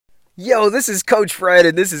Yo, this is Coach Fred,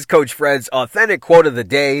 and this is Coach Fred's authentic quote of the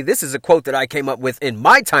day. This is a quote that I came up with in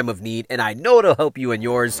my time of need, and I know it'll help you in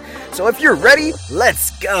yours. So if you're ready, let's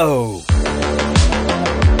go.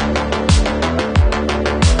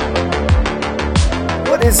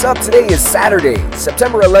 What is up? Today is Saturday,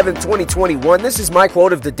 September 11th, 2021. This is my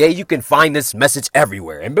quote of the day. You can find this message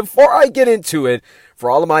everywhere. And before I get into it, for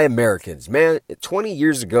all of my Americans, man, 20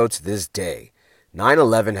 years ago to this day,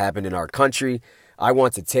 9/11 happened in our country. I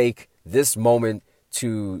want to take this moment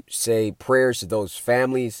to say prayers to those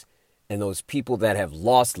families and those people that have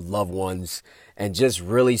lost loved ones, and just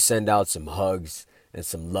really send out some hugs and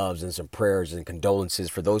some loves and some prayers and condolences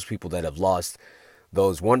for those people that have lost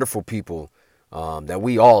those wonderful people that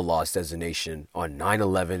we all lost as a nation on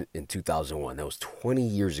 9/11 in 2001. That was 20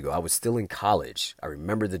 years ago. I was still in college. I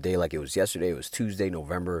remember the day like it was yesterday. It was Tuesday,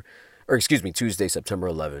 September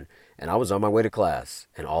 11th. And I was on my way to class,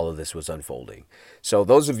 and all of this was unfolding. So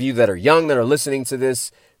those of you that are young that are listening to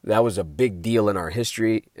this, that was a big deal in our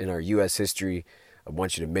history, in our U.S. history. I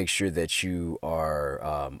want you to make sure that you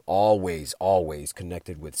are always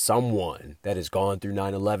connected with someone that has gone through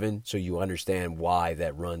 9/11, so you understand why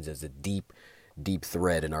that runs as a deep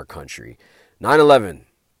thread in our country. 9/11,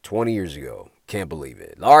 20 years ago. Can't believe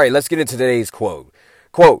it. All right, let's get into today's quote.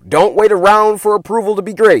 Quote, "Don't wait around for approval to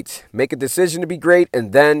be great. Make a decision to be great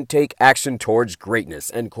and then take action towards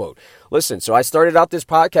greatness." End quote. Listen, so I started out this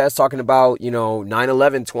podcast talking about,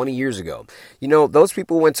 9/11 20 years ago. Those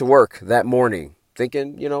people went to work that morning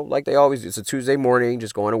thinking, like they always do. It's a Tuesday morning,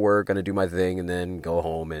 just going to work, going to do my thing, and then go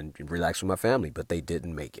home and relax with my family. But they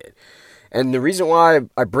didn't make it. And the reason why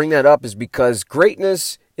I bring that up is because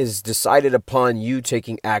greatness is decided upon you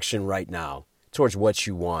taking action right now towards what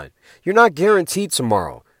you want. You're not guaranteed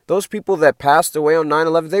tomorrow. Those people that passed away on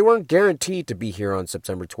 9/11, they weren't guaranteed to be here on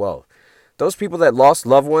September 12th. Those people that lost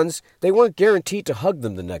loved ones, they weren't guaranteed to hug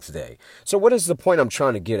them the next day. So what is the point I'm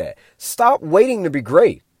trying to get at? Stop waiting to be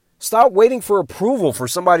great. Stop waiting for approval for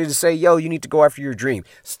somebody to say, yo, you need to go after your dream.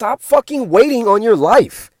 Stop fucking waiting on your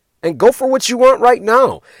life and go for what you want right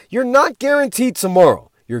now. You're not guaranteed tomorrow.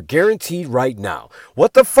 You're guaranteed right now.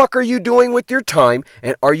 What the fuck are you doing with your time,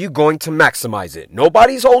 and are you going to maximize it?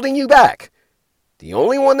 Nobody's holding you back. The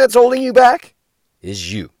only one that's holding you back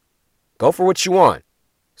is you. Go for what you want.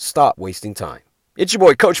 Stop wasting time. It's your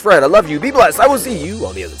boy, Coach Fred. I love you. Be blessed. I will see you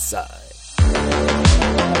on the other side.